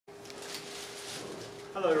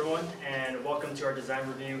Hello everyone, and welcome to our design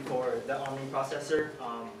review for the Omni processor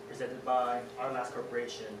presented by Outlast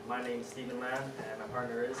Corporation. My name is Stephen Lam, and my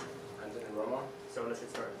partner is Anthony Romo. So let's get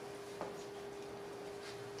started.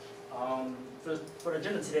 For the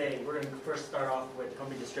agenda today, we're going to first start off with the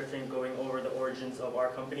company description, going over the origins of our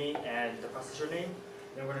company and the processor name.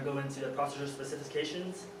 Then we're going to go into the processor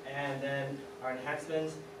specifications, and then our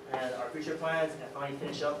enhancements, and our future plans, and finally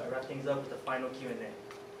finish up and wrap things up with the final Q&A.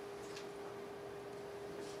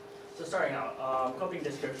 So starting out, company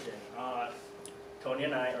description. Tony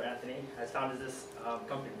and I, or Anthony, has founded this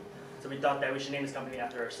company. So we thought that we should name this company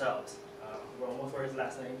after ourselves. Romo for his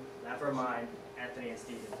last name, Lam for mine, Anthony and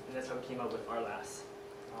Steven. And that's how we came up with our last.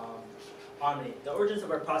 Omni. The origins of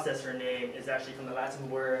our processor name is actually from the Latin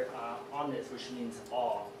word omnis, which means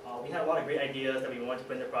all. We had a lot of great ideas that we wanted to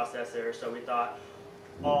put in the processor, so we thought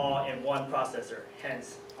all in one processor,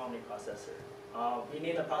 hence Omni processor. We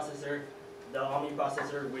named the processor the Omni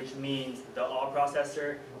processor, which means the all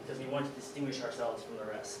processor, because we want to distinguish ourselves from the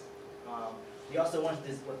rest. We also want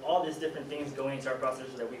this, with all these different things going into our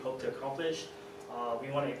processor that we hope to accomplish,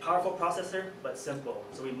 we want a powerful processor, but simple.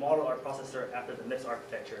 So we model our processor after the MIPS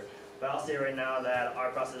architecture. But I'll say right now that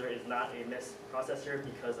our processor is not a MIPS processor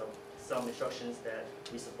because of some instructions that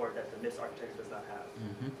we support that the MIPS architecture does not have.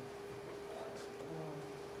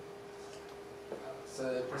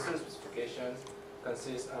 So the processor specification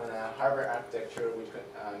consists on a hardware architecture, which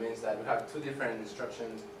means that we have two different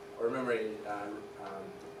instructions or memory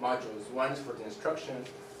modules. One is for the instruction,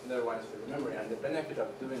 the other one is for the memory. And the benefit of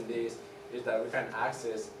doing this is that we can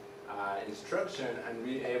access instruction and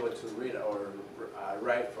be able to read or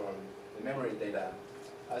write from the memory data.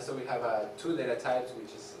 So we have two data types,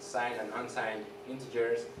 which is signed and unsigned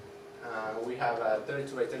integers. We have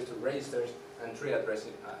 32 by 32 registers and three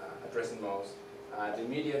addressing modes. The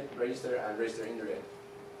immediate register and register indirect.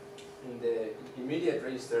 In the immediate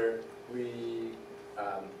register, we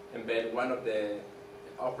embed one of the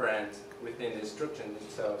operands within the instruction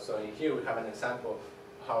itself. So in here we have an example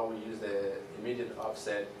of how we use the immediate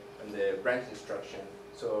offset and the branch instruction.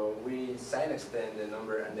 So we sign extend the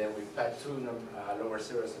number, and then we pass two lower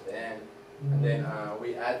zeros at the end, and then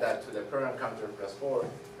we add that to the program counter +4.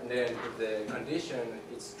 And then if the condition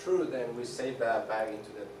is true, then we save that back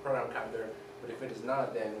into the program counter. But if it is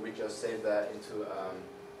not, then we just save that into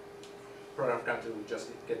program counter, which just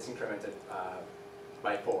gets incremented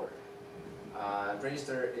by 4.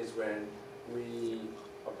 Register is when we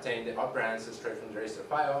obtain the operands straight from the register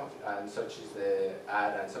file, and such is the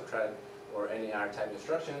add and subtract or any R type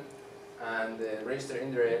instruction. And the register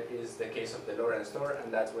indirect is the case of the load and store,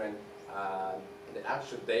 and that's when the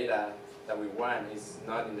actual data that we want is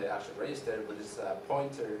not in the actual register, but it's a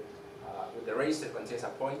pointer. The register contains a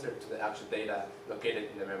pointer to the actual data located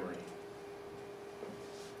in the memory.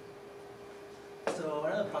 So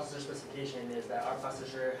another processor specification is that our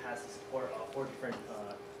processor has to support 4 different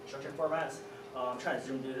instruction formats. I'm trying to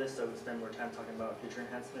zoom through this so we spend more time talking about future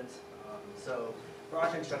enhancements. So for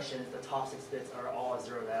our instructions, the top 6 bits are all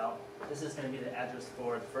zeroed out. This is going to be the address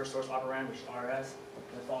for the first source operand, which is RS,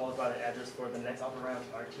 and followed by the address for the next operand,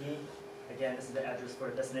 which is RT. Again, this is the address for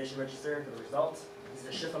the destination register for the results. This is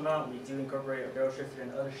the shift amount. We do incorporate a barrel shifter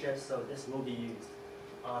and other shifts, so this will be used.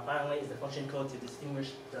 Finally is the function code to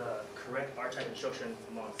distinguish the correct R-type instruction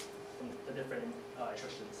amongst the different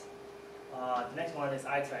instructions. The next one is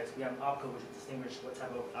I-types. We have an opcode which will distinguish what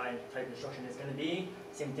type of I-type instruction it's going to be.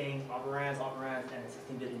 Same thing, operands, and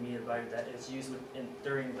a 16-bit immediate value that is used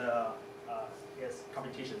during the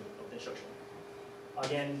computation of the instruction.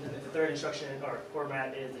 Again, the third instruction or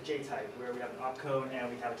format is the J-type, where we have an opcode and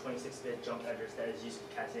we have a 26-bit jump address that is used to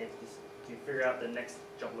concatenate to figure out the next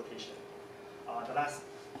jump location. The last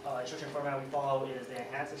instruction format we follow is the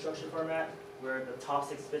enhanced instruction format, where the top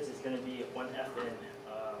 6 bits is going to be 1F and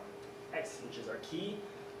X, which is our key.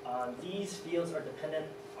 These fields are dependent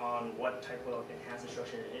on what type of enhanced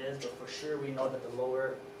instruction it is, but for sure we know that the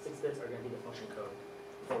lower 6 bits are going to be the function code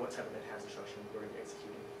for what type of enhanced instruction we're going to be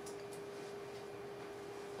executing.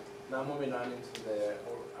 Now moving on into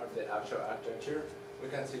the actual architecture, we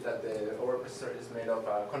can see that the overall processor is made of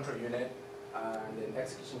a control unit and an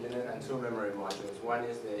execution unit and 2 memory modules. One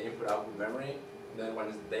is the input-output memory, and the other one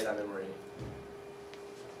is the data memory.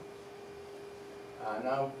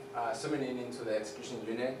 Now zooming in into the execution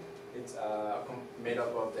unit, it's made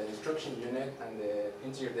up of the instruction unit and the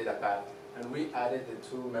integer data path. And we added the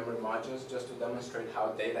 2 memory modules just to demonstrate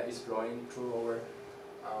how data is flowing through our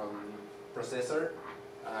processor.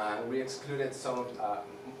 We excluded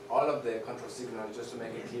all of the control signals just to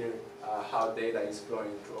make it clear how data is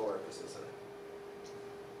flowing through our processor.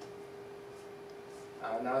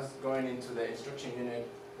 Now going into the instruction unit,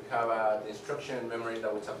 we have the instruction memory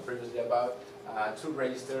that we talked previously about, 2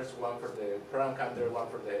 registers, one for the program counter, one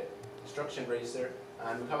for the instruction register,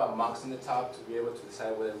 and we have a mux on the top to be able to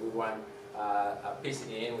decide whether we want a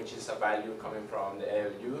PCIN, which is a value coming from the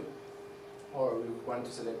ALU, or we want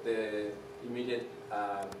to select the immediate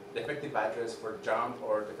the effective address for jump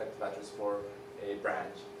or the effective address for a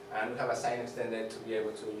branch. And we have a sign extended to be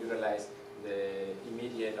able to utilize the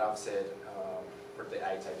immediate offset for the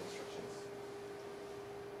I-type instructions.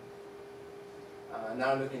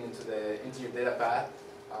 Now looking into the integer data path,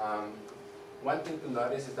 one thing to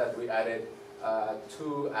notice is that we added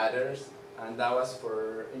 2 adders, and that was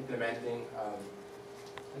for implementing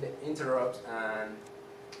the interrupts and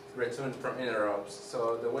return from interrupts.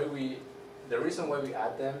 So the reason why we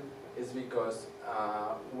add them is because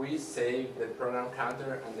we save the program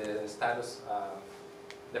counter and the status,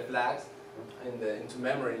 the flags into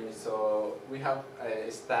memory. So we have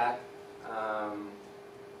a stack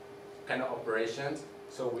kind of operations.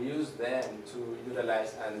 So we use them to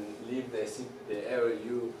utilize and leave the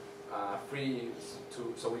ALU free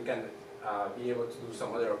so we can be able to do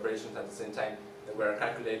some other operations at the same time that we're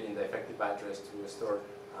calculating the effective address to store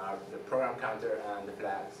the program counter and the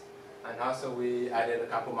flags. And also we added a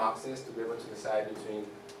couple muxes to be able to decide between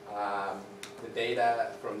the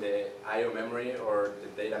data from the I/O memory or the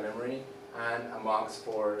data memory, and a mux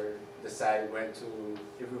for decide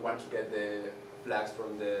if we want to get the flags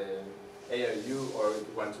from the ALU or if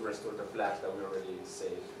we want to restore the flags that we already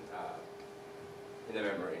saved in the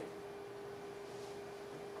memory.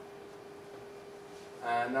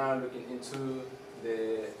 And now looking into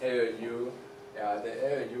the ALU. The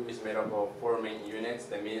ALU is made up of 4 main units: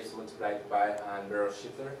 the MIPS, multiplied by, and barrel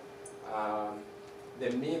shifter. The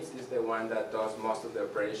MIPS is the one that does most of the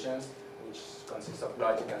operations, which consists of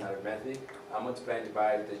logic and arithmetic. Multiply and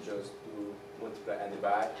divide, they just do multiply and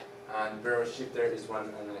divide. And barrel shifter is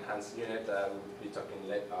an enhanced unit that we'll be talking in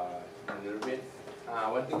a little bit.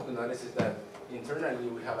 One thing to notice is that internally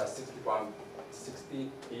we have a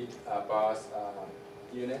 60-bit bus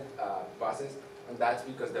unit, buses. And that's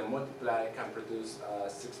because the multiply can produce a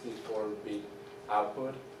 64-bit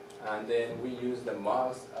output, and then we use the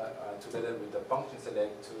mux together with the function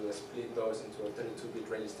select to split those into 32-bit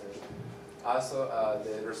registers. Also,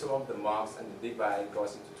 the result of the mux and the divide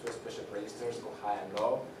goes into 2 special registers called high and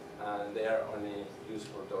low, and they are only used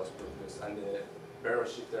for those purposes. And the barrel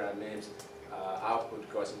shifter and MIPS output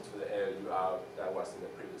goes into the ALU out that was in the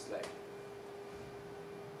previous slide.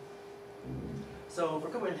 So for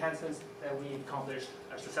a couple of enhancements that we accomplished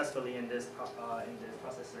successfully in this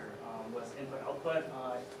processor was input-output.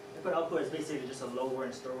 Input-output is basically just a load word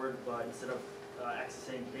and store word, but instead of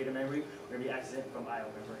accessing data memory, we're going to be accessing it from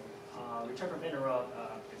I/O memory. Return from interrupt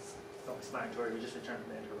is self-explanatory. We just return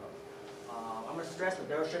from the interrupt. I'm going to stress the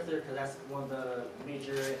barrel shifter because that's one of the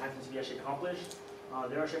major enhancements we actually accomplished. The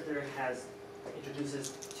barrel shifter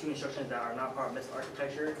introduces 2 instructions that are not part of MIPS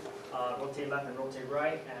architecture, rotate left and rotate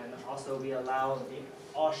right, and also we allow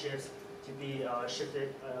all shifts to be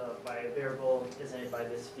shifted by a variable designated by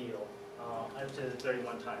this field up to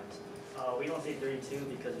 31 times. We don't say 32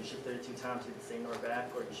 because you shift 32 times to the same number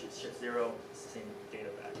back, or you should shift 0, it's the same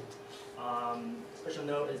data back. Special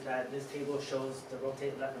note is that this table shows the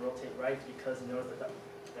rotate left and rotate right because you notice that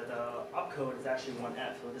the opcode is actually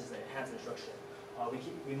 1F, so this is an enhanced instruction.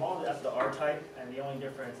 We modeled it as the R type, and the only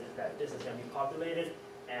difference is that this is going to be populated,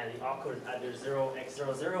 and the opcode is either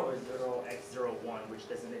 0x00 or 0x01, which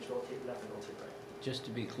designates rotate left and rotate right. Just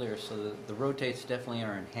to be clear, so the rotates definitely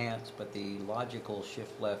are enhanced, but the logical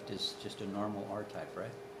shift left is just a normal R type,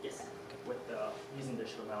 right? Yes, with using the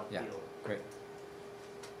shift amount field. Great.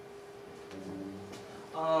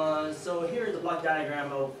 So here's the block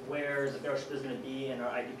diagram of where the barrel shifter is going to be in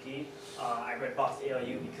our IDP. I red boxed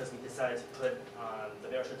ALU because we decided to put the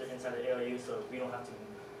barrel shifter inside the ALU so we don't have to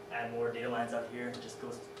add more data lines out here. It just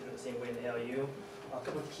goes through the same way in the ALU. A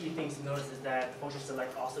couple of key things to notice is that the function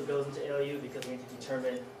select also goes into ALU because we need to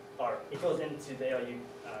determine, or it goes into the ALU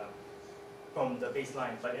from the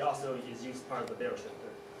baseline, but it also is used part of the barrel shifter.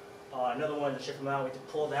 Another one, the shift amount, we have to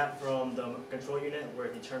pull that from the control unit where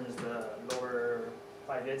it determines the lower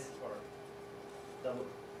 5 bits, or the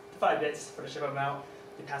 5 bits for the shift amount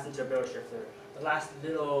to pass into a barrel shifter. The last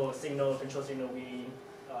little signal, control signal we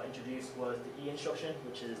introduced was the E instruction,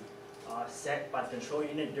 which is set by the control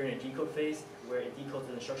unit during a decode phase, where it decodes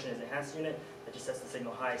the instruction as an enhanced unit. That just sets the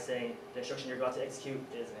signal high, saying the instruction you're about to execute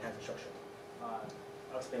is an enhanced instruction.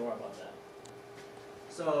 I'll explain more about that.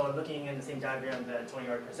 So looking in the same diagram that Tony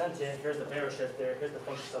already presented, here's the barrel shifter, here's the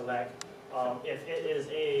function select. If it is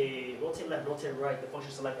a rotate left, rotate right, the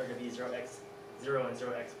function select are going to be 0x0 and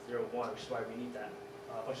 0x01, which is why we need that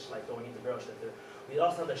function select going into the barrel shifter. We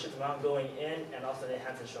also have the shift amount going in and also the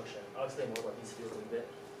enhanced instruction. I'll explain more about these fields in a bit.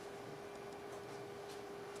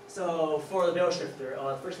 So for the barrel shifter,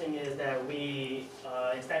 the first thing is that we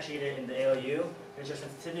instantiated in the ALU. There's your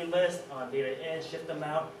sensitivity list on data in, shift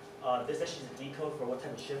amount. This actually is a decode for what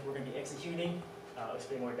type of shift we're going to be executing. I'll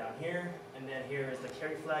explain more down here. And then here is the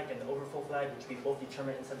carry flag and the overflow flag, which we both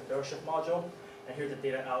determine inside the barrel shift module. And here's the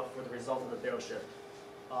data out for the result of the barrel shift.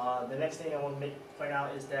 The next thing I want to point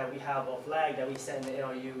out is that we have a flag that we set in the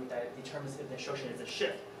ALU that determines if the instruction is a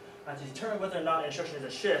shift. And to determine whether or not an instruction is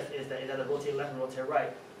a shift is that it's either rotate left and rotate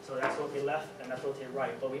right. So that's rotate left and that's rotate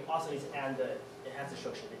right. But we also need to add the enhanced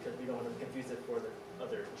instruction because we don't want to confuse it for the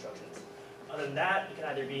other instructions. Other than that, it can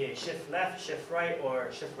either be a shift left, shift right,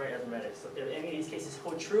 or shift right arithmetic. So if any of these cases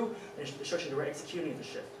hold true, then the instruction that we're executing is a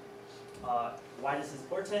shift. Why this is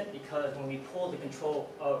important? Because when we pull the control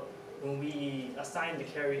when we assign the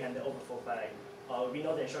carry and the overflow flag, we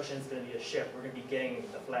know the instruction is going to be a shift. We're going to be getting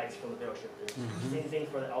the flags from the barrel shifter. Same thing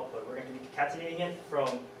for the output. We're going to be concatenating it from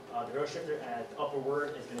the barrel shifter, and the upper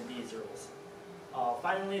word is going to be zeros.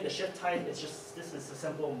 Finally, the shift type is just, this is a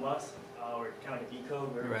simple must, or kind of like a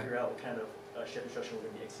decode. We're going to figure out what kind of shift instruction we're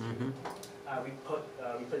going to be executing. We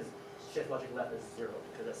put shift logic left as 0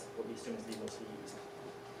 because that's what we assume is the mostly used.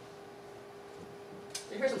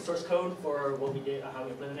 So here's some source code for what we did, how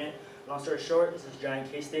we implemented it. Long story short, this is a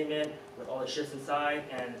giant case statement with all the shifts inside,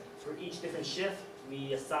 and for each different shift,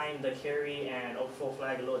 we assign the carry and overflow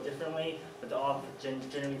flag a little differently, but they all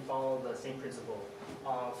generally follow the same principle.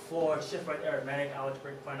 For shift right arithmetic, I would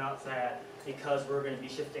point out that because we're going to be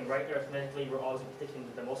shifting right arithmetically, we're always taking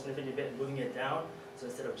the most significant bit and moving it down. So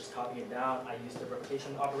instead of just copying it down, I use the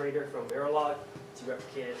replication operator from Verilog to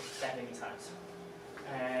replicate it that many times.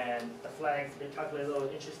 And the flags they calculate a little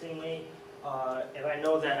interestingly. If I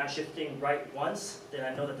know that I'm shifting right once, then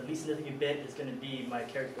I know that the least significant bit is going to be my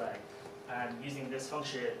carry flag. And using this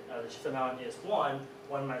function, the shift amount is 1,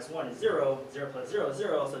 1 minus 1 is 0, 0 plus 0 is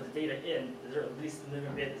 0, so the data in, the least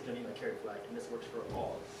significant bit is going to be my carry flag, and this works for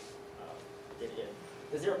all data in.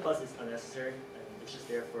 The 0 plus is unnecessary, and it's just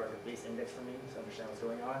there for a base index for me to understand what's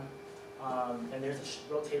going on. And there's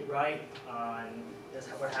a rotate right, and that's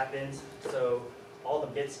what happens. So all the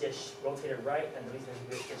bits get rotated right, and the least significant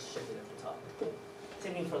bit gets shifted at the top.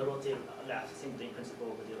 Same thing for the rotate left, same thing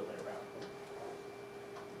principle, but the other way around.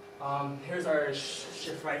 Here's our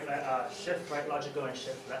shift right logical and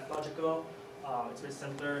shift left logical. It's a bit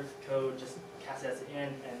simpler code, just cast it as an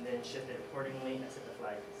in and then shift it accordingly and set the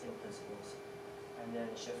flag, same principles. And then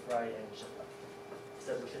shift right and shift left.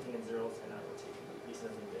 Except we're shifting in zeros and not rotating, at least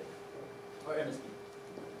nothing big. Or MSB.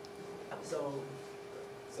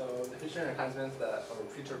 So the feature enhancements or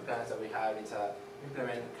feature plans that we have is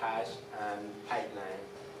implement cache and pipeline.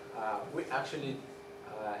 We actually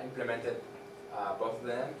implemented both of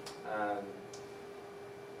them.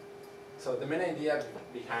 So the main idea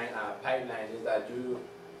behind pipeline is that you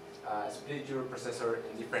split your processor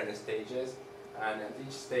in different stages, and at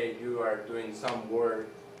each stage you are doing some work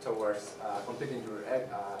towards completing your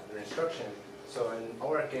instruction. So in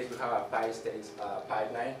our case, we have a 5-stage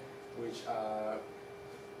pipeline, which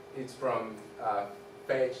it's from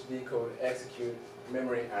fetch, decode, execute,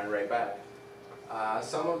 memory, and write back.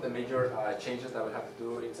 Some of the major changes that we have to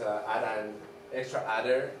do is add an extra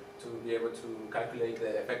adder to be able to calculate the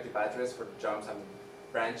effective address for the jumps and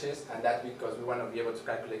branches, and that's because we want to be able to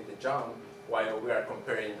calculate the jump while we are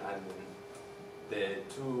comparing the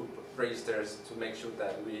two registers to make sure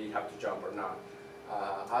that we have to jump or not.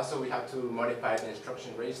 Also, we have to modify the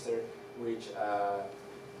instruction register, which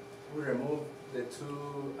we remove the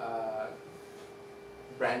two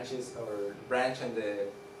branches, or branch and the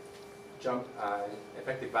jump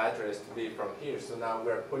effective address to be from here. So now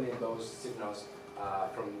we're pulling those signals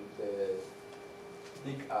from the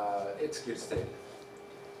execute state.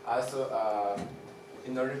 Also,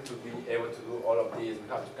 in order to be able to do all of these, we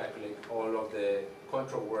have to calculate all of the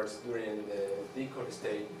control words during the decode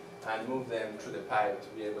state and move them through the pipe to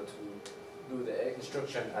be able to do the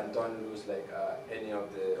instruction and don't lose any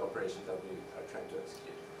of the operations that we are trying to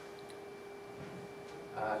execute.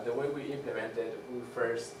 The way we implemented, we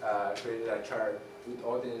first created a chart with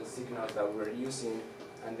all the signals that we were using,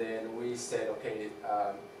 and then we said, okay,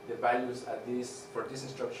 the values for this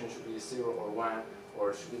instruction should be 0 or 1,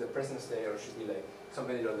 or should be the present state, or should be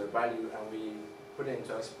something other value, and we put it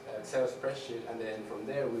into an Excel spreadsheet, and then from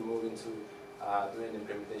there we move into doing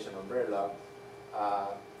implementation on Verilog.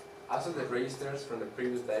 Also, the registers from the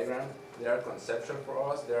previous diagram, they are conceptual for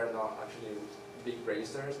us. They are not actually big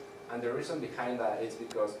registers. And the reason behind that is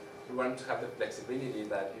because we want to have the flexibility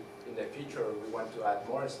that if in the future we want to add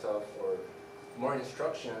more stuff or more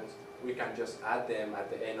instructions, we can just add them at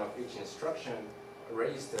the end of each instruction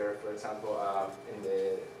register, for example, in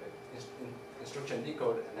the instruction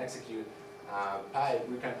decode and execute pipe,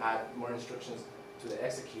 we can add more instructions to the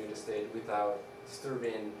execute state without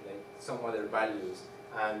disturbing like some other values,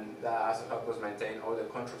 and that also helps us maintain all the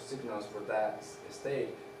control signals for that state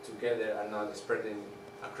together and not spreading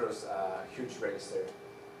across a huge register.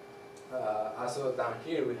 Also down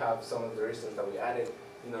here we have some of the registers that we added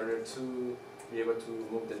in order to be able to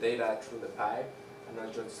move the data through the pipe and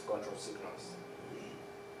not just control signals.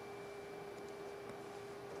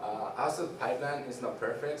 Also, the pipeline is not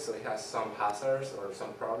perfect, so it has some hazards or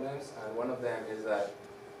some problems, and one of them is that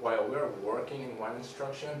while we're working in one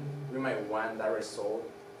instruction, we might want that result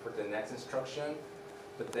for the next instruction,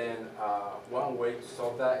 but then one way to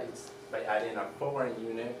solve that is by adding a forwarding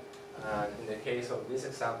unit. In the case of this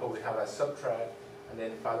example, we have a subtract and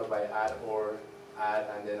then followed by add or add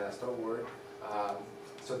and then a stop word.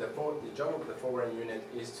 So the job of the forwarding unit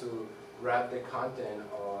is to grab the content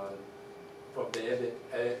from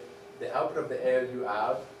the output of the ALU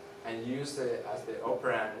out and use it as the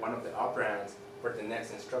operand, one of the operands for the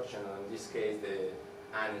next instruction, in this case the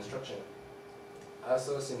AND instruction.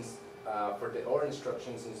 Also, since for the OR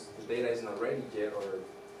instruction, since the data is not ready yet or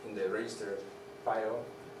in the register file,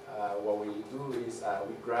 what we do is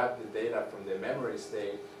we grab the data from the memory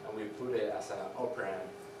state and we put it as an operand.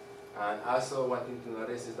 And also one thing to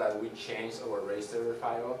notice is that we changed our register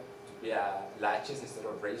file to be latches instead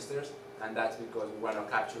of registers, and that's because we want to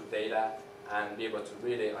capture data and be able to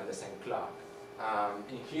read it on the same clock.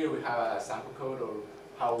 In here we have a sample code of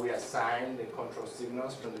how we assign the control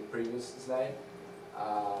signals from the previous slide.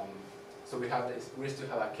 So we still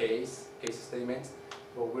have a case statement,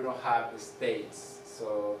 but we don't have the states.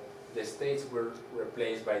 So the states were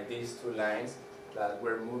replaced by these two lines that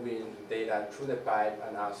we're moving data through the pipe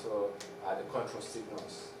and also the control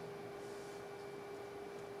signals.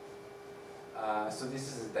 So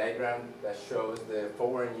this is a diagram that shows the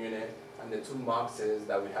forwarding unit and the two muxes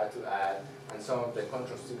that we had to add and some of the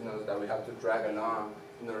control signals that we have to drag along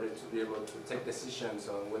in order to be able to take decisions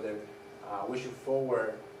on whether we should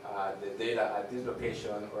forward the data at this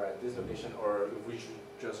location or at this location, or if we should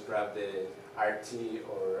just grab the RT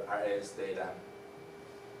or RS data.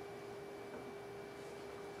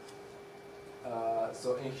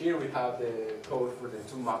 So in here we have the code for the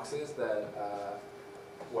two muxes that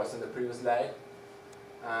was in the previous slide,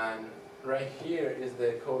 and right here is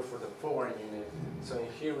the code for the forwarding unit. So in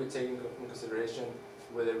here we take into consideration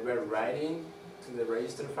whether we're writing to the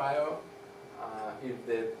register file, if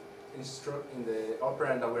the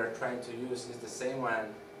operand that we're trying to use is the same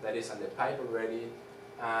one that is on the pipe already,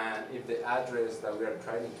 and if the address that we are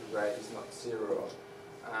trying to write is not 0.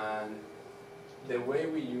 And the way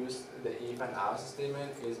we use the if and else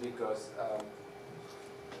statement is because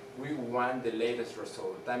we want the latest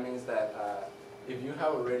result. That means that if you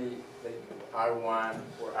have already like R1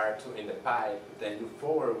 or R2 in the pipe, then you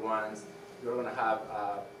forward once, you're going to have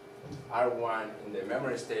R1 in the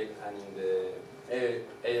memory state and in the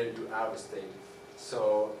ALU out state.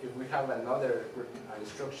 So if we have another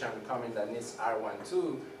instruction coming that needs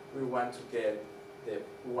R12, we want to get the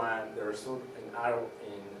result in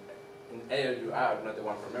ALU out, not the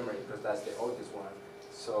one from memory, because that's the oldest one.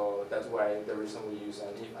 So that's why the reason we use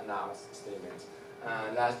an if and else statement.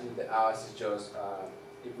 And lastly, the else is just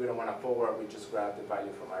if we don't want to forward, we just grab the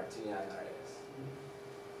value from RT and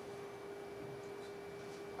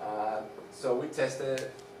RS. So we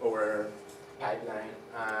tested our pipeline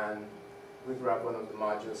and we grabbed one of the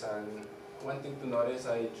modules, and one thing to notice,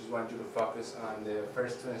 I just want you to focus on the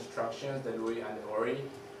first two instructions, the LUI and the ORI,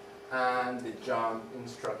 and the jump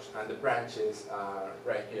instruction and the branches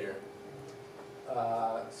right here.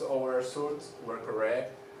 So our results were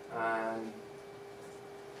correct, and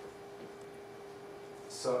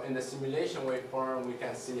so in the simulation waveform we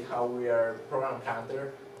can see how we are program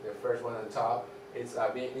counter, the first one on top, it's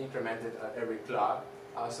being incremented at every clock.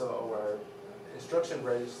 Also our instruction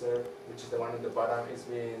register, which is the one at the bottom, is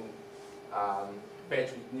being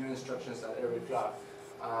fetched with new instructions at every clock.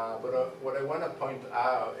 But what I want to point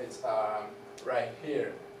out is right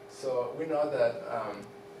here. So we know that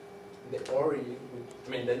the ORI,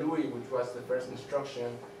 the LUI, which was the first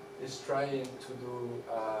instruction, is trying to do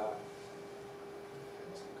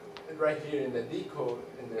right here in the decode,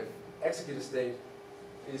 in the execute state,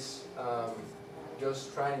 is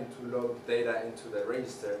just trying to load data into the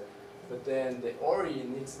register. But then the ORI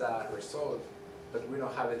needs that result, but we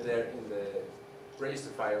don't have it there in the register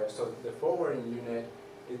file. So the forwarding unit,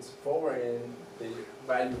 it's forwarding the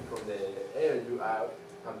value from the ALU out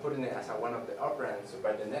and putting it as one of the operands. So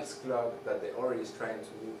by the next clock that the ORI is trying to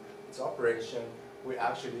do its operation, we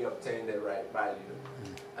actually obtain the right value.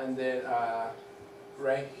 And then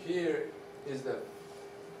right here is the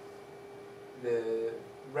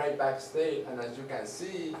write back state, and as you can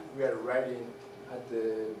see, we are writing at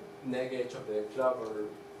the neg edge of the clock,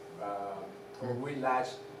 or we latch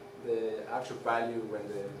the actual value when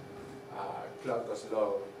the clock goes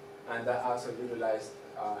low, and that also utilized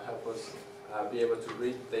help us be able to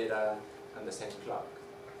read data on the same clock.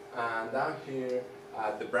 And down here,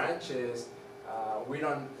 the branches, we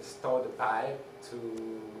don't store the pipe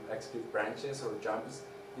to execute branches or jumps.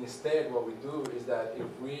 Instead, what we do is that if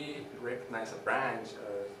we recognize a branch,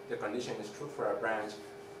 or the condition is true for a branch,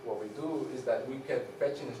 what we do is that we keep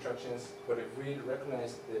fetching instructions, but if we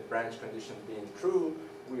recognize the branch condition being true,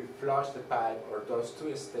 we flush the pipe or those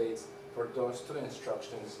two states for those two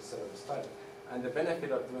instructions instead of the start. And the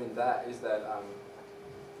benefit of doing that is that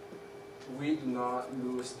we do not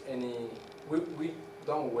lose any, we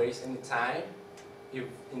don't waste any time if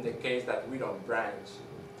in the case that we don't branch.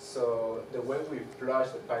 So the way we flush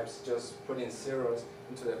the pipes is just putting zeros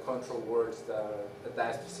into the control words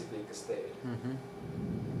that specific state.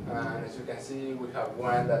 And as you can see, we have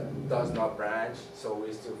one that does not branch, so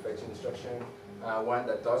we still fetch instruction. One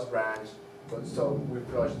that does branch, so we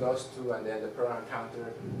flush those two, and then the program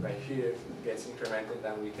counter right here gets incremented,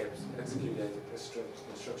 and we keep executing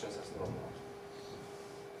instructions as normal.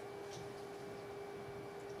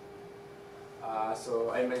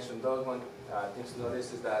 So I mentioned those one things to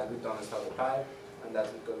notice is that we don't start the pipe, and that's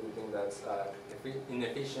because we think that's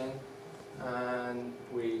inefficient, and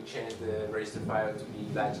we change the register file to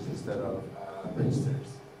be latched instead of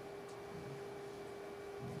registers.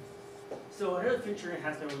 So another feature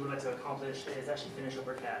enhancement we would like to accomplish is actually finish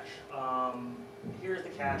over cache. Here's the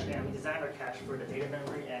cache, and we designed our cache for the data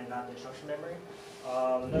memory and not the instruction memory.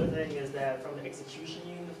 Another thing is that from the execution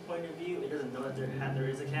unit's point of view, it doesn't know that there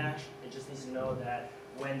is a cache. It just needs to know that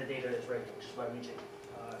when the data is ready, which is why we need to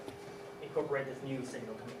incorporate this new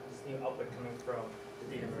signal, this new output coming from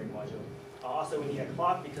the data memory module. Also, we need a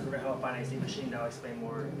clock because we're going to have a finite state machine that I'll explain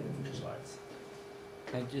more in the future slides.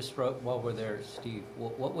 I just wrote, while we're there, Steve,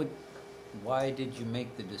 why did you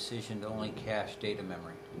make the decision to only cache data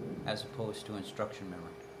memory as opposed to instruction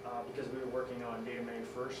memory? Because we were working on data memory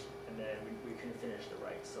first, and then we couldn't finish the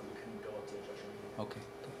write, so we couldn't go up to instruction memory. Okay.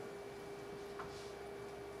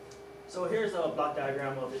 So here's a block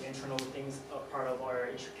diagram of the internal things, part of our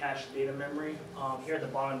cache data memory. Here at the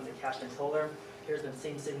bottom is the cache controller. Here's the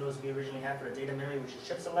same signals we originally had for the data memory, which is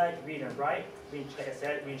chip select, read, and write. Like I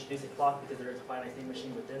said, we introduced a clock because there is a finite state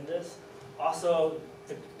machine within this. Also,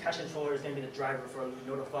 the cache controller is going to be the driver for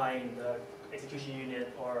notifying the execution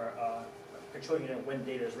unit or control unit when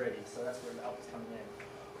data is ready. So that's where the output's coming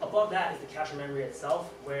in. Above that is the cache memory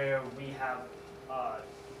itself, where we have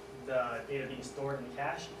the data being stored in the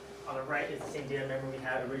cache. On the right is the same data memory we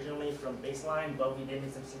had originally from baseline, but we did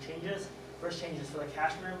make some changes. First change is for the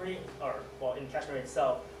cache memory, in the cache memory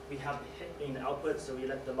itself, we have the hit being the output, so we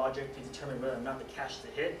let the logic to determine whether or not the cache is a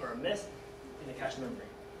hit or a miss in the cache memory.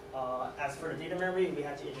 As for the data memory, we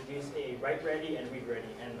had to introduce a write ready and read ready,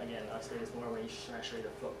 and again, I'll explain this more when you show you the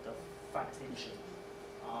finite state machine.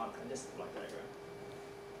 And this is the block diagram.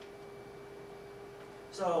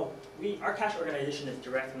 So our cache organization is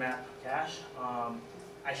direct map cache.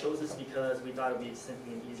 I chose this because we thought it would be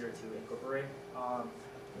simply and easier to incorporate.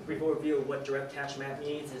 Brief overview of what direct cache map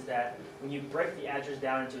means is that when you break the address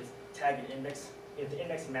down into its tag and index, if the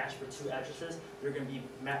index match for two addresses, they're going to be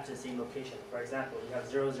mapped to the same location. For example, you have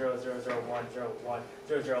 0, 0, 0, 0, 1, 0, 1,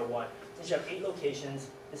 0, 0, 1. Since you have 8 locations,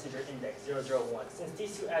 this is your index, 0, 0, 1. Since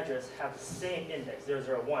these two addresses have the same index, 0,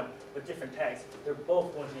 0, 1, with different tags, they're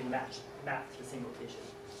both going to be mapped to the same location.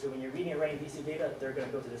 So when you're reading and writing DC data, they're going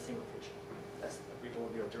to go to the same location. That's the brief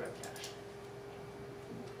overview of direct cache.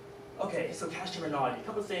 Okay, so cache terminology. A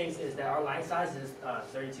couple of things is that our line size is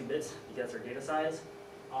 32 bits because that's our data size.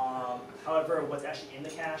 However, what's actually in the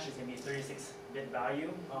cache is going to be a 36-bit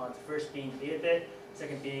value. The first being the data bit,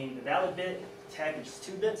 second being the valid bit, tag which is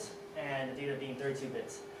 2 bits, and the data being 32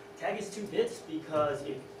 bits. Tag is 2 bits because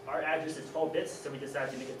if our address is 12 bits, so we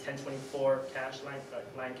decided to make a 1024 cache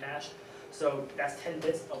line cache. So that's 10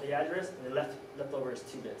 bits of the address, and the leftover is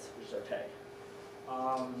 2 bits, which is our tag.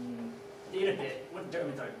 Data bit,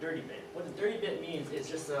 dirty bit. What the dirty bit means is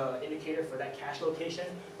just an indicator for that cache location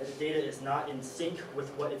that the data is not in sync with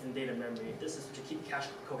what is in data memory. This is to keep cache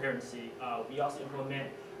coherency. We also implement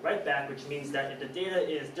write back, which means that if the data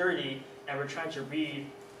is dirty and we're trying to read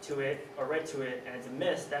to it or write to it and it's a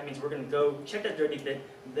miss, that means we're going to go check that dirty bit,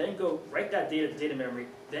 then go write that data to data memory,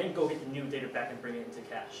 then go get the new data back and bring it into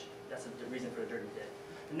cache. That's the reason for the dirty bit.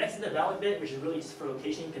 The next is the valid bit, which is really just for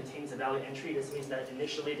location, contains a valid entry. This means that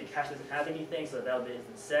initially the cache doesn't have anything, so the valid bit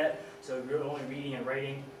isn't set. So you're only reading and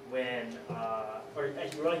writing when, or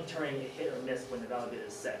actually you're only turning a hit or miss when the valid bit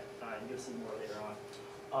is set. And you'll see more later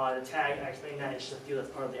on. The tag, I explained that, it's just a field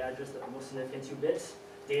that's part of the address, the most significant 2 bits.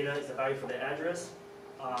 Data is the value for the address.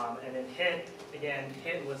 And then hit, again,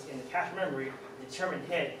 hit was in the cache memory, determine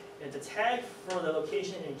hit. If the tag for the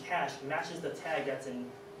location in cache matches the tag that's in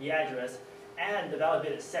the address, and the valid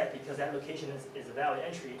bit is set because that location is a valid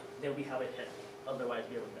entry, then we have a hit. Otherwise,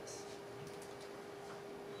 we have a miss.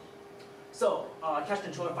 So, cache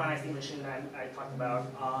controller finite state machine that I talked about.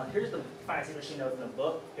 Here's the finite state machine that was in the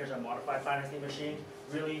book. Here's our modified finite state machine.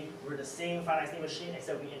 Really, we're the same finite state machine,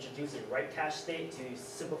 except we introduced a write cache state to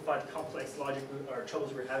simplify the complex logic or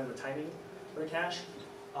troubles we're having with timing for the cache.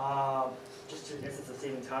 Just to, in essence of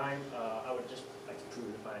saving time, I would just like to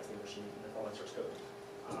prove the finite state machine in the following source code.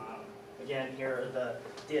 Again, here are the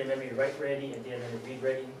data memory write ready and data memory read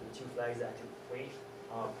ready, the 2 flags that I can wait.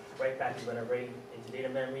 Write back is when I'm writing into data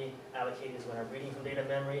memory, allocate is when I'm reading from data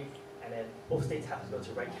memory, and then both states have to go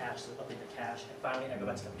to write cache to update the cache. And finally, I go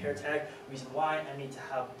back to compare tag. Reason why I need to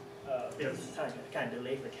have a bit of time, kind of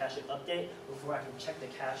delay for the cache to update before I can check the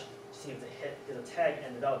cache to see if it's a hit, because the tag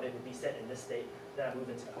and the valid bit would be set in this state, then I move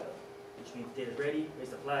into idle, which means data is ready, raise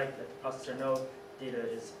the flag, let the processor know data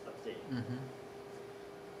is updated.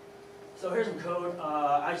 So here's some code.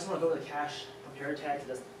 I just want to go to the cache compare tag,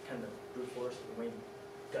 because that's kind of the brute force, the main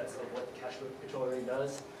guts of what the cache controller really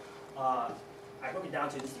does. I broke it down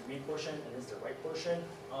to this is the read portion and this is the write portion.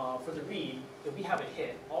 For the read, if we have a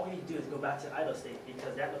hit, all we need to do is go back to idle state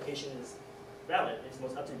because that location is valid, it's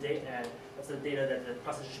most up to date, and that's the data that the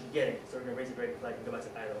processor should be getting. So we're going to raise the ready flag and go back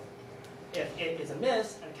to idle. If it is a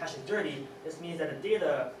miss and the cache is dirty, this means that the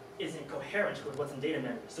data isn't coherent with what's in data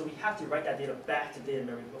memory. So we have to write that data back to data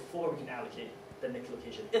memory before we can allocate the next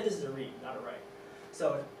location, if this is a read, not a write.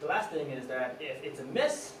 So the last thing is that if it's a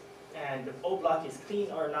miss and the O block is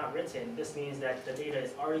clean or not written, this means that the data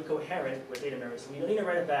is already coherent with data memory, so we don't need to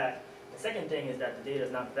write it back. The second thing is that the data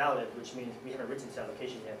is not valid, which means we haven't written to that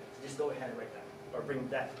location yet. So just go ahead and write that, or bring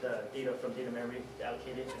back the data from data memory to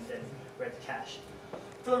allocate it, and then write the cache.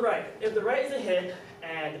 For the write, if the write is a hit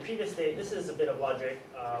and the previous state, this is a bit of logic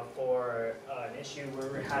for an issue where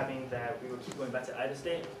we're having that we will keep going back to idle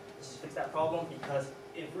state. Let's just fix that problem, because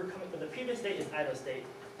if we're coming from the previous state is idle state,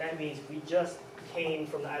 that means we just came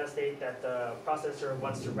from the idle state that the processor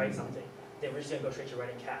wants to write something. Then we're just going to go straight to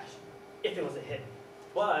writing cache, if it was a hit.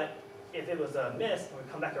 But if it was a miss and we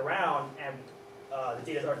come back around and the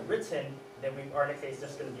data is already written, then our next state is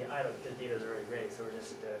just going to be idle because the data is already ready. So we're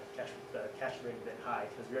just the cache rate a bit high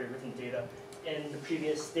because we already written data in the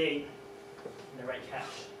previous state in the right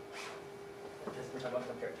cache. Because we're talking about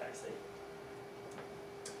compare tag state.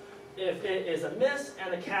 If it is a miss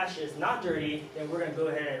and the cache is not dirty, then we're going to go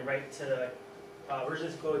ahead and write to the, we're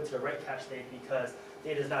just going to the right cache state because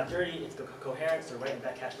data is not dirty, it's coherent, so write in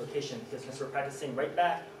that cache location. Because since we're practicing write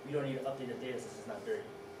back, we don't need to update the data since it's not dirty.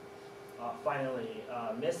 Finally,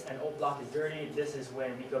 miss and O block is dirty. This is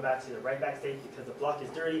when we go back to the write back state because the block is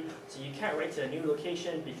dirty. So you can't write to a new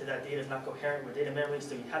location because that data is not coherent with data memory.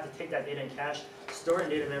 So you have to take that data in cache, store it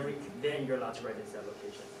in data memory, then you're allowed to write into that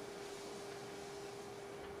location.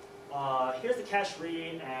 Here's the cache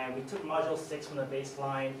read, and we took module 6 from the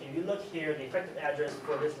baseline. If you look here, the effective address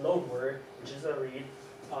for this load word, which is a read,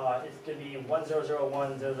 it's going to be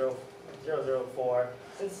 10010004.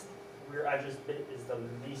 Since rear address bit is the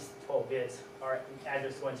least 12 bits, our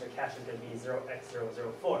address going to cache is going to be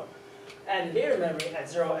 0x004. And the data memory at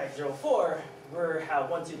 0x04, we have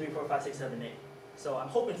 1, 2, 3, 4, 5, 6, 7, 8. So I'm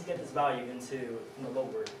hoping to get this value from the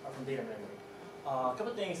load word, or from data memory. A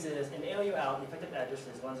couple things is, in ALU out, the effective address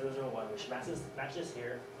is 1001, which matches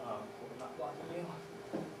here. Hope I'm not blocking you.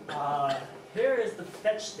 Here is the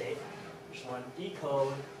fetch state, which one?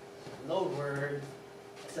 Decode, load word,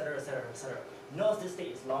 etc., etc., etc. Notice this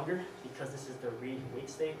state is longer because this is the read wait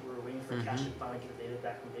state. We're waiting for cache to finally get the data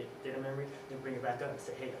back from data memory, then bring it back up and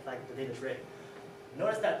say, hey, the data's ready.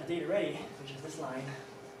 Notice that the data ready, which is this line,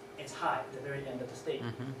 it's high at the very end of the state.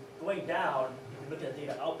 Going down, if you look at the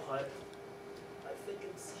data output, I think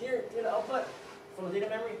it's here, data output from the data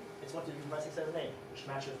memory, it's 1, 2, 3, 5, 6, 7, 8, which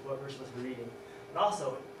matches what we're supposed to be reading. And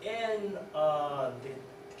also, in the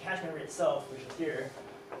cache memory itself, which is here,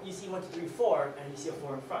 you see 1, 2, 3, 4, and you see a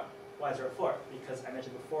 4 in front. Why is there a 4? Because I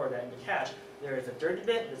mentioned before that in the cache, there is a dirty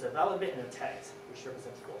bit, there's a valid bit, and a tags, which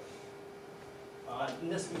represents 4. In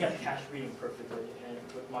this, we got the cache reading perfectly in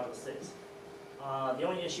with module 6. The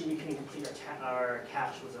only issue we couldn't complete our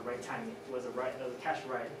cache was a write timing. It was a cache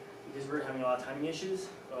write because we were having a lot of timing issues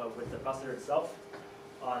with the processor itself.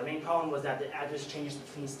 The main problem was that the address changes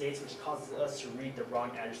between states, which causes us to read the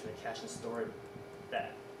wrong address in the cache and store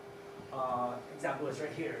that. Example is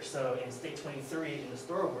right here. So in state 23 in the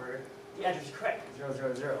store word, the address is correct,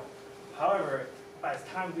 000. However, by the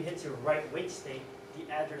time we hit to write wait state,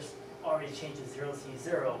 the address already changed to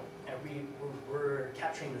 0C0, and we're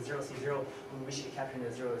capturing the 0C0 when we should be capturing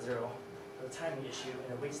the 00. For the timing issue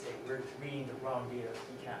in the wait state, we're reading the wrong data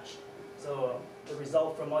in cache. So the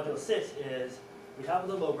result from module 6 is we have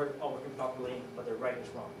the load work all working properly, but the write is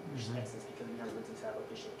wrong, which Mhm. makes sense because we have written to that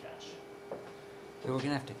location in cache. So we're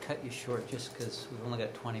gonna have to cut you short just because we've only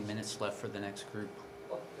got 20 minutes left for the next group.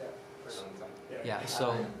 Oh, yeah, pretty long time. Yeah,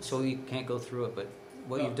 so we can't go through it, but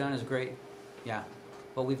what you've done is great. Yeah,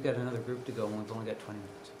 but we've got another group to go and we've only got 20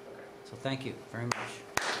 minutes. Okay. So thank you very much.